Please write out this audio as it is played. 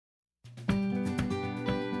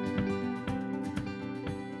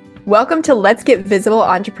Welcome to Let's Get Visible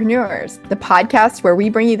Entrepreneurs, the podcast where we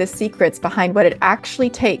bring you the secrets behind what it actually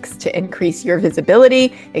takes to increase your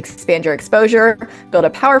visibility, expand your exposure, build a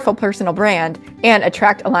powerful personal brand, and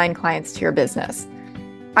attract aligned clients to your business.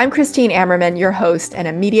 I'm Christine Ammerman, your host and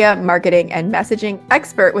a media, marketing, and messaging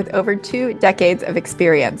expert with over 2 decades of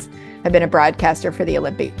experience. I've been a broadcaster for the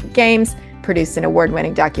Olympic Games, produced an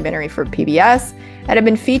award-winning documentary for PBS, and have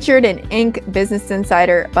been featured in Inc., Business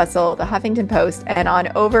Insider, Bustle, The Huffington Post, and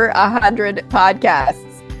on over 100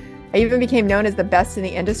 podcasts. I even became known as the best in the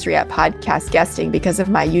industry at podcast guesting because of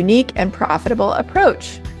my unique and profitable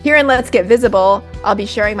approach. Here in Let's Get Visible, I'll be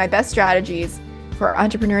sharing my best strategies for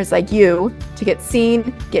entrepreneurs like you to get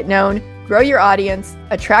seen, get known, grow your audience,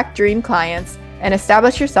 attract dream clients, and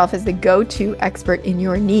establish yourself as the go-to expert in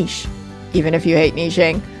your niche, even if you hate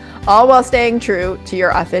niching, all while staying true to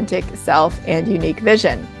your authentic self and unique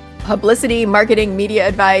vision. Publicity, marketing, media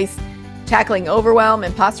advice, tackling overwhelm,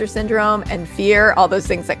 imposter syndrome, and fear, all those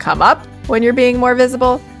things that come up when you're being more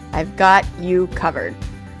visible, I've got you covered.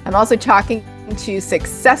 I'm also talking to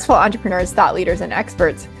successful entrepreneurs, thought leaders, and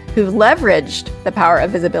experts who've leveraged the power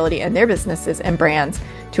of visibility in their businesses and brands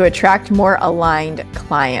to attract more aligned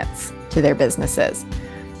clients to their businesses.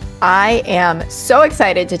 I am so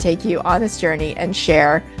excited to take you on this journey and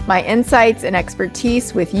share my insights and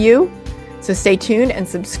expertise with you. So stay tuned and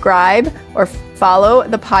subscribe or follow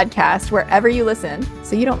the podcast wherever you listen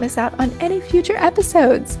so you don't miss out on any future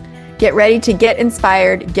episodes. Get ready to get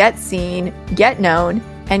inspired, get seen, get known,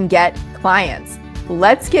 and get clients.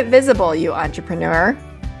 Let's get visible, you entrepreneur.